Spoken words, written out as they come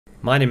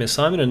My name is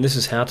Simon and this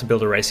is how to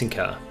build a racing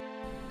car.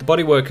 The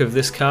bodywork of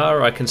this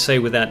car, I can say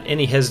without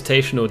any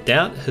hesitation or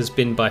doubt, has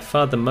been by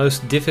far the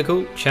most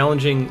difficult,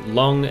 challenging,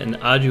 long and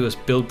arduous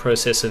build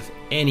process of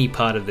any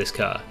part of this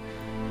car.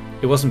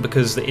 It wasn't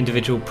because the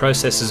individual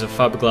processes of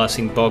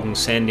fiberglassing, bogging,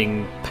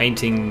 sanding,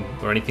 painting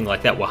or anything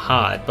like that were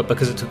hard, but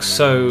because it took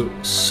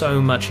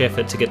so much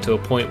effort to get to a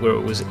point where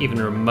it was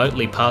even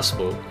remotely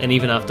passable, and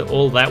even after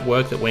all that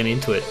work that went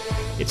into it,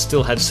 it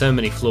still had so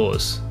many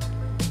flaws.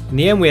 In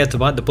the end we had to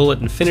bite the bullet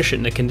and finish it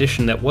in a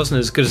condition that wasn't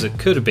as good as it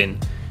could have been,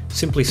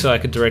 simply so I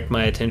could direct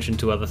my attention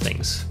to other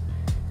things.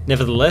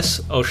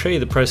 Nevertheless, I'll show you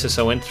the process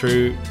I went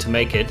through to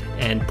make it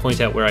and point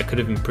out where I could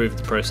have improved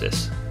the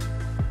process.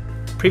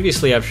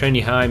 Previously I've shown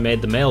you how I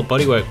made the male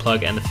bodywork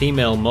plug and the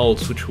female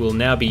moulds which will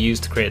now be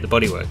used to create the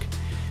bodywork.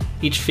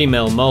 Each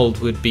female mould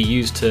would be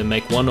used to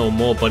make one or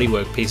more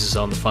bodywork pieces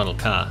on the final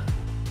car.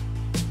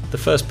 The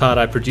first part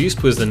I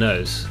produced was the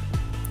nose.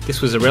 This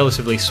was a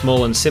relatively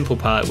small and simple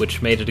part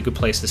which made it a good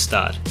place to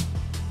start.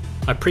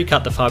 I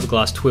pre-cut the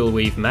fiberglass twill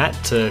weave mat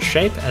to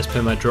shape as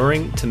per my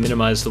drawing to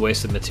minimise the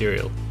waste of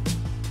material.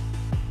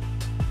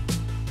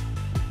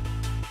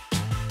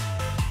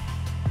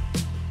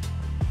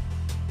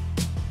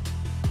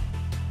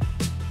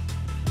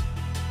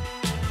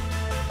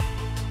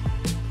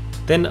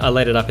 Then I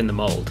laid it up in the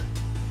mould.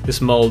 This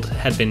mould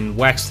had been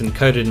waxed and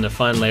coated in a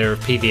fine layer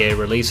of PVA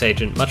release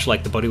agent, much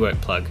like the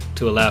bodywork plug,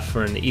 to allow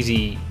for an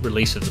easy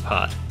release of the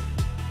part.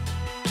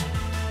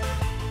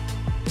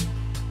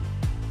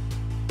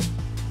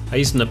 I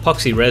used an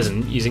epoxy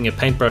resin using a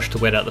paintbrush to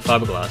wet out the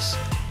fiberglass.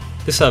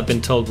 This I've been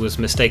told was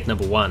mistake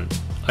number one.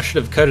 I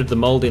should have coated the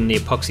mould in the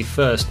epoxy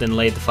first, then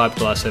laid the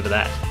fiberglass over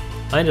that.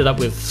 I ended up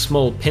with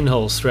small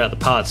pinholes throughout the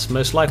parts,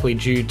 most likely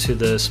due to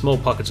the small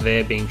pockets of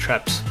air being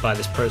trapped by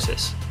this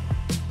process.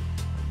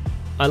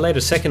 I laid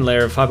a second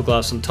layer of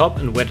fiberglass on top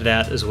and wet it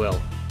out as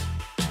well.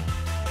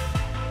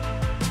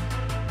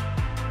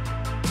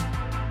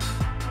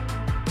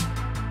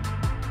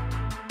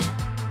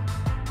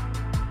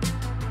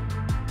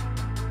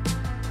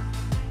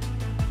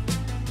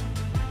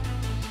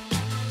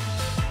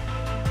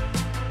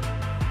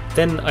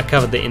 Then I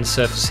covered the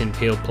in-surface in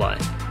peel ply.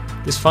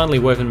 This finely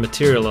woven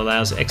material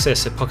allows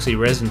excess epoxy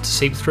resin to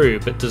seep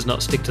through but does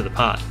not stick to the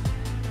part.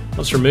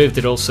 Once removed,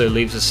 it also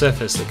leaves a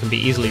surface that can be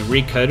easily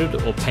recoated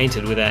or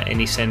painted without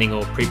any sanding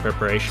or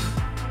pre-preparation.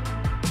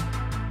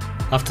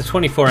 After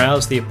 24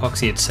 hours the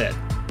epoxy had set.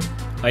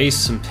 I used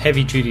some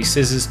heavy-duty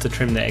scissors to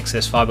trim the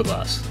excess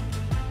fiberglass.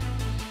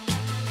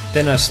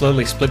 Then I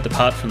slowly split the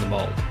part from the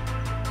mould.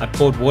 I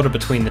poured water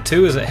between the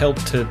two as it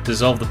helped to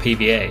dissolve the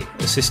PVA,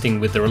 assisting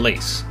with the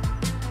release.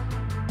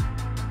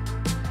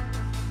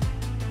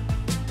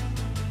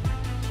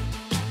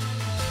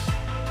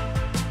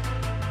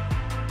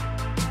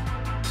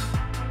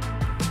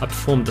 I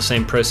performed the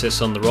same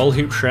process on the roll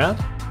hoop shroud.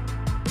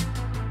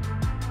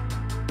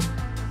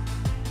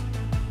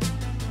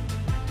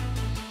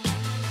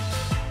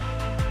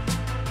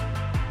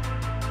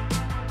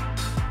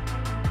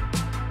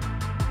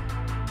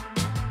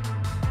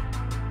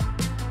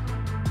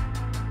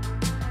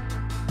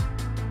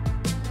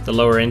 The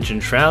lower engine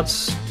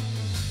shrouds.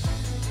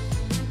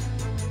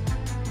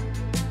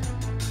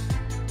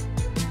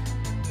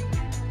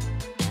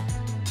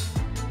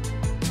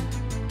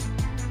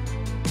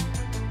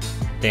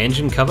 The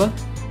engine cover,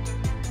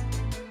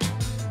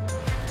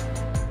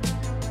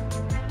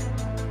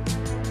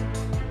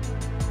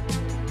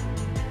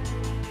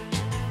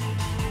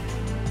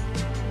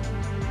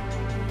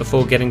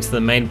 before getting to the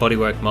main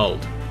bodywork mould.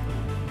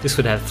 This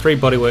would have 3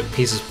 bodywork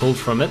pieces pulled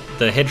from it: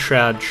 the head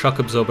shroud, shock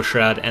absorber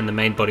shroud and the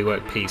main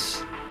bodywork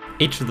piece.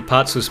 Each of the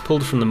parts was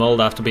pulled from the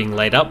mould after being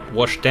laid up,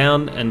 washed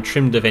down and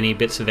trimmed of any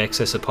bits of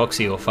excess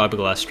epoxy or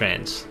fiberglass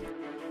strands.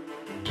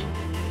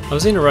 I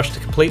was in a rush to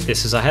complete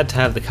this as I had to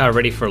have the car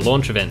ready for a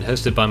launch event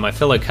hosted by my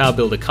fellow car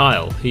builder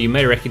Kyle, who you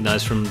may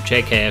recognise from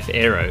JKF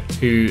Aero,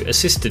 who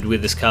assisted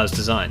with this car's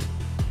design.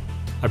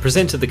 I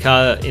presented the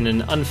car in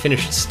an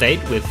unfinished state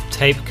with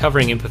tape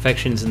covering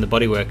imperfections in the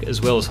bodywork as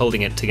well as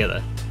holding it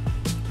together.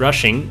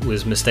 Rushing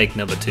was mistake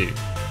number 2.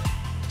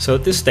 So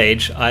at this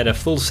stage I had a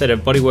full set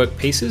of bodywork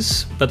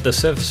pieces, but the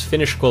surface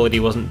finish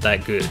quality wasn't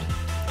that good.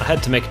 I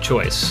had to make a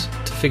choice,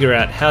 to figure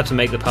out how to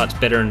make the parts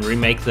better and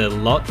remake the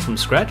lot from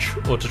scratch,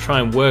 or to try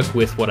and work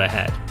with what I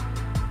had.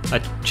 I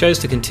chose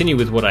to continue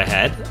with what I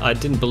had. I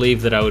didn't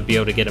believe that I would be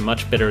able to get a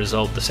much better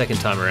result the second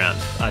time around.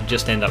 I'd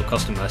just end up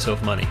costing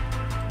myself money.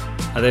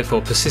 I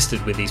therefore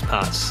persisted with these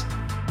parts.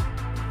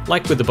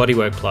 Like with the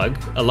bodywork plug,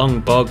 a long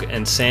bog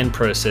and sand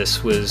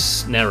process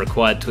was now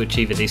required to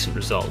achieve a decent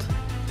result.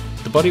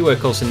 The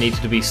bodywork also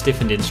needed to be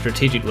stiffened in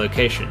strategic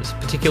locations,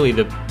 particularly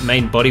the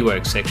main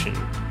bodywork section,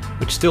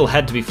 which still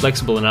had to be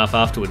flexible enough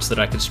afterwards that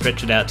I could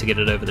stretch it out to get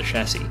it over the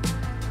chassis.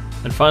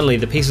 And finally,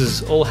 the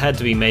pieces all had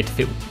to be made to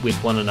fit with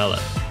one another.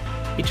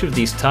 Each of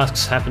these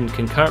tasks happened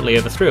concurrently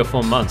over 3 or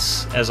 4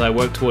 months as I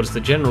worked towards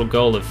the general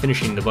goal of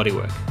finishing the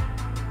bodywork.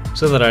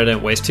 So that I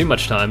don't waste too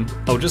much time,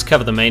 I'll just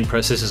cover the main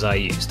processes I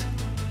used.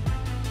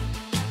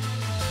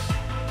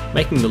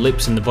 Making the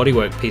lips in the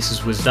bodywork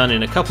pieces was done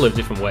in a couple of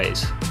different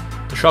ways.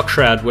 The shock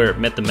shroud where it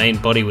met the main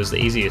body was the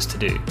easiest to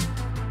do.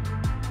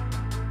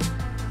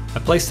 I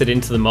placed it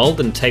into the mould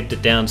and taped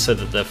it down so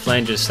that the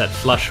flanges sat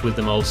flush with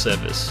the mould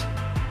surface.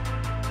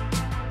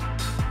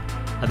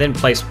 I then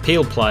placed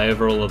peel ply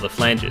over all of the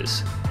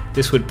flanges.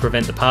 This would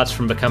prevent the parts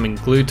from becoming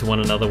glued to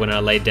one another when I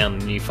laid down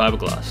the new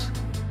fiberglass.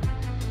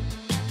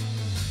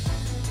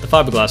 The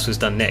fiberglass was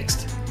done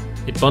next.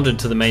 It bonded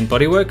to the main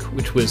bodywork,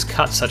 which was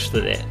cut such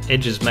that the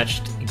edges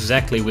matched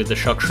exactly with the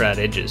shock shroud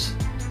edges.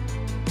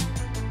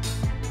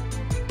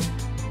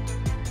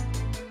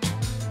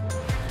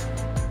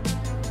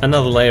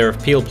 Another layer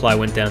of peel ply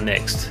went down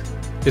next.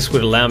 This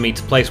would allow me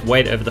to place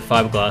weight over the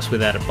fiberglass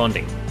without it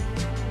bonding.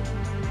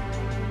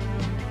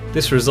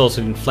 This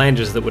resulted in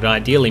flanges that would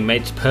ideally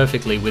mate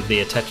perfectly with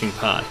the attaching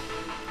part.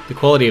 The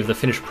quality of the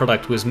finished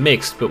product was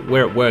mixed, but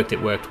where it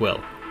worked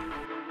well.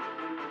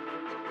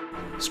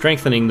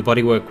 Strengthening the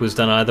bodywork was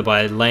done either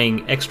by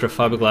laying extra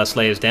fiberglass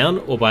layers down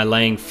or by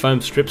laying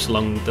foam strips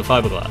along the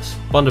fiberglass,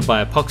 bonded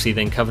by epoxy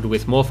then covered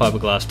with more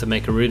fiberglass to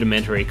make a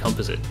rudimentary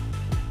composite.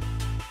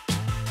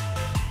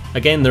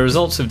 Again, the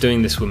results of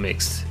doing this were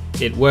mixed.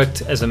 It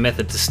worked as a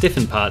method to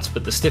stiffen parts,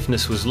 but the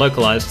stiffness was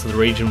localized to the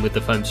region with the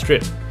foam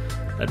strip.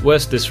 At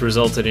worst, this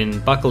resulted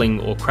in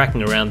buckling or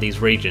cracking around these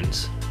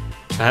regions.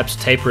 Perhaps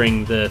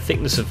tapering the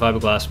thickness of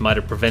fiberglass might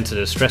have prevented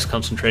a stress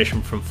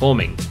concentration from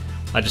forming.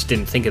 I just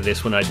didn't think of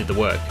this when I did the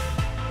work.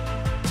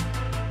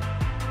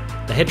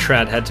 The head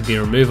shroud had to be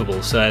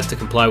removable so as to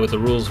comply with the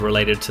rules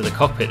related to the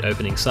cockpit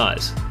opening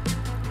size.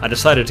 I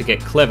decided to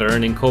get clever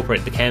and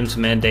incorporate the CAM's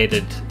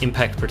mandated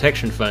impact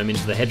protection foam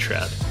into the head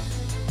shroud.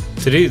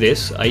 To do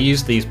this, I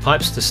used these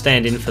pipes to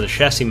stand in for the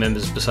chassis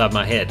members beside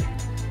my head.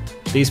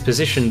 These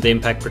positioned the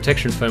impact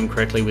protection foam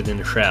correctly within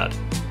the shroud.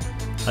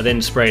 I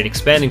then sprayed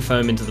expanding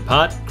foam into the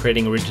part,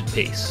 creating a rigid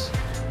piece.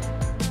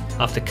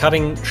 After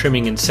cutting,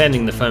 trimming and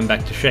sanding the foam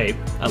back to shape,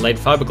 I laid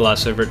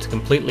fiberglass over it to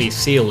completely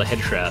seal the head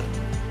shroud.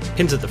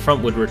 Pins at the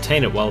front would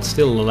retain it while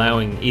still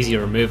allowing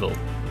easier removal.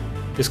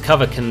 This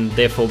cover can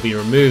therefore be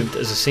removed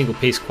as a single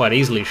piece quite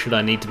easily should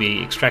I need to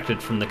be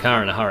extracted from the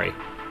car in a hurry.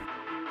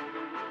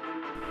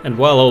 And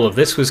while all of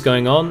this was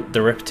going on,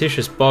 the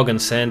repetitious bog and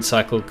sand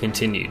cycle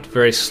continued,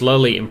 very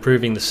slowly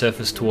improving the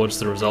surface towards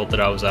the result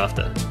that I was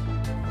after.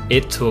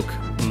 It took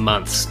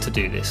months to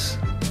do this.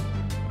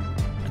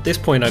 At this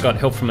point I got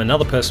help from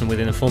another person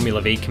within the Formula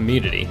V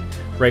community,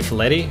 Ray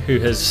Folletti, who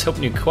has helped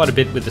me quite a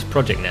bit with this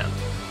project now.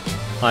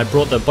 I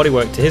brought the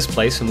bodywork to his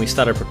place and we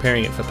started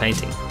preparing it for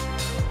painting.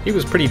 He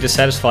was pretty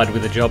dissatisfied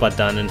with the job I'd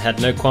done and had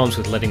no qualms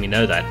with letting me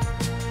know that.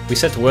 We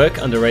set to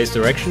work under Ray's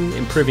direction,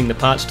 improving the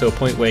parts to a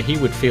point where he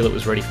would feel it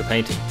was ready for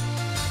painting.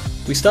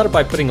 We started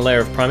by putting a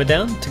layer of primer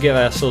down to give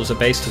ourselves a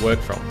base to work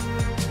from.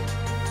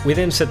 We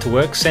then set to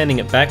work sanding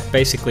it back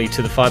basically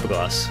to the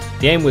fiberglass.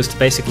 The aim was to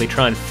basically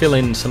try and fill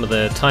in some of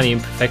the tiny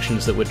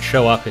imperfections that would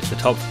show up if the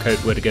top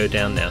coat were to go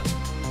down now.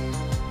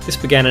 This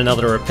began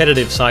another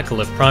repetitive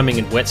cycle of priming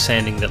and wet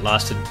sanding that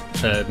lasted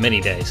for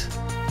many days.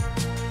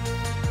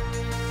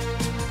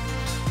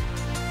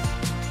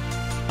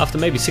 After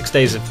maybe 6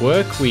 days of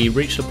work, we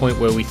reached a point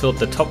where we thought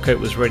the top coat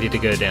was ready to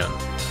go down.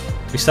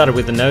 We started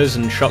with the nose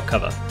and shock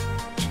cover.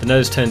 The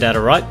nose turned out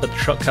alright, but the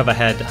shock cover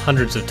had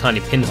hundreds of tiny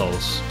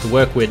pinholes. The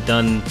work we'd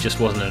done just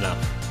wasn't enough.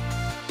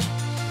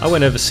 I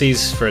went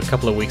overseas for a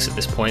couple of weeks at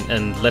this point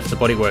and left the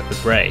bodywork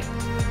with Ray.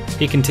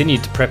 He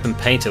continued to prep and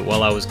paint it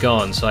while I was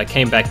gone, so I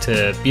came back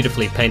to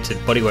beautifully painted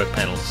bodywork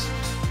panels.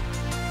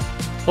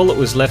 All that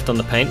was left on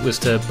the paint was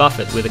to buff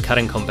it with a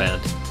cutting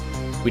compound.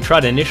 We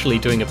tried initially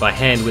doing it by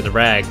hand with a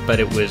rag,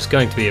 but it was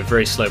going to be a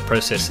very slow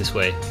process this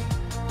way.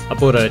 I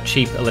bought a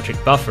cheap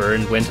electric buffer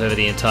and went over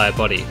the entire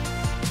body.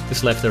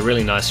 This left a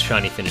really nice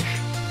shiny finish.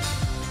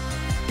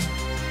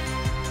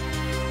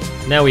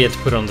 Now we had to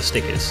put on the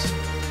stickers.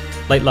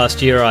 Late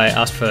last year I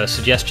asked for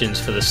suggestions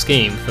for the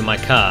scheme for my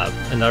car,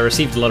 and I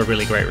received a lot of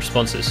really great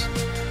responses.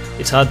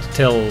 It's hard to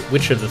tell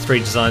which of the three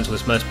designs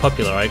was most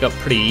popular. I got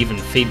pretty even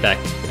feedback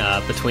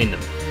between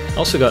them. I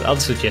also got other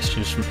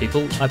suggestions from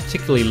people. I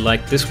particularly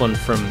liked this one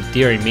from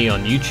Deary Me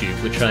on YouTube,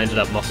 which I ended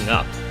up mocking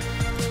up.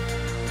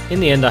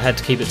 In the end I had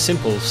to keep it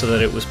simple so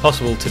that it was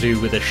possible to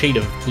do with a sheet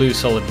of blue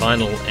solid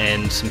vinyl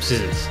and some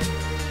scissors.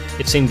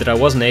 It seemed that I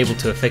wasn't able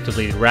to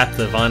effectively wrap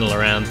the vinyl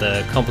around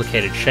the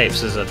complicated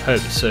shapes as I'd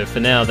hoped, so for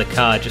now the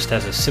car just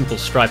has a simple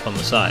stripe on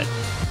the side.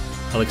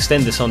 I'll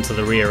extend this onto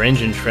the rear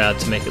engine shroud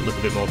to make it look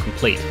a bit more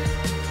complete.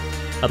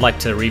 I'd like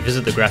to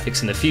revisit the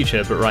graphics in the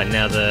future, but right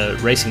now the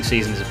racing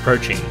season is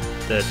approaching.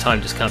 The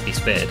time just can't be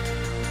spared.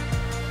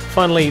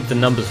 Finally, the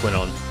numbers went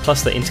on,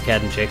 plus the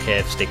Intercad and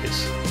JKF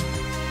stickers.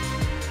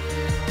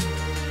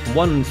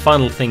 One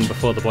final thing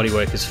before the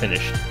bodywork is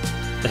finished.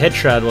 The head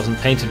shroud wasn't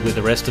painted with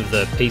the rest of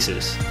the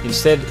pieces.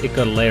 Instead, it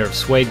got a layer of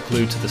suede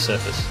glued to the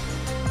surface.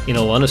 In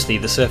all honesty,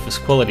 the surface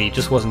quality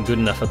just wasn't good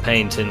enough for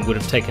paint and would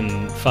have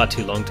taken far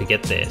too long to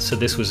get there, so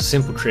this was a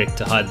simple trick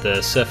to hide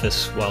the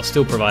surface while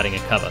still providing a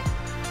cover.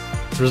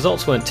 The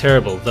results weren't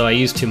terrible, though I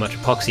used too much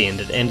epoxy and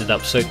it ended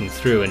up soaking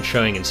through and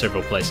showing in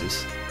several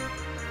places.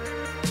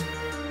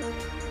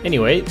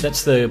 Anyway,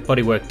 that's the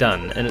bodywork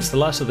done, and it's the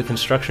last of the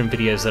construction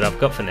videos that I've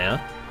got for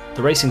now.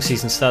 The racing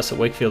season starts at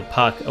Wakefield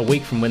Park a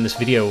week from when this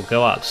video will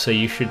go up, so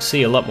you should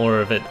see a lot more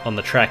of it on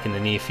the track in the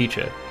near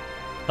future.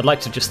 I'd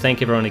like to just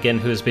thank everyone again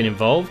who has been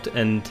involved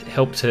and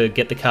helped to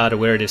get the car to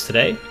where it is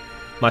today.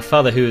 My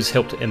father, who has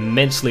helped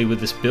immensely with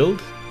this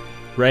build,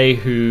 Ray,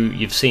 who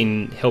you've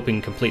seen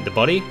helping complete the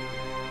body,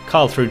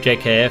 Kyle through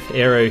JKF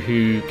Aero,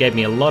 who gave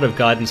me a lot of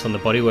guidance on the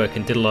bodywork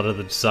and did a lot of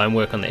the design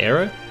work on the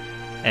Aero,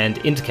 and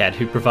Intercad,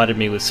 who provided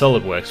me with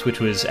SolidWorks, which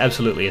was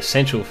absolutely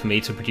essential for me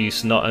to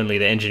produce not only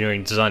the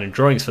engineering design and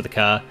drawings for the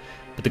car,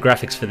 but the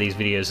graphics for these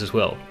videos as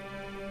well.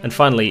 And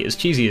finally, as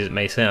cheesy as it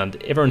may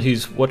sound, everyone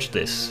who's watched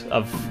this,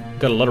 I've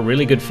got a lot of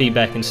really good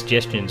feedback and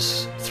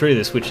suggestions through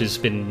this, which has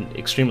been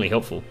extremely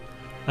helpful.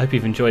 I hope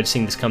you've enjoyed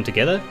seeing this come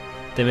together.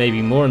 There may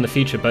be more in the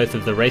future, both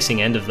of the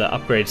racing and of the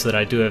upgrades that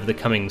I do over the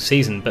coming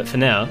season, but for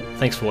now,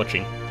 thanks for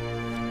watching.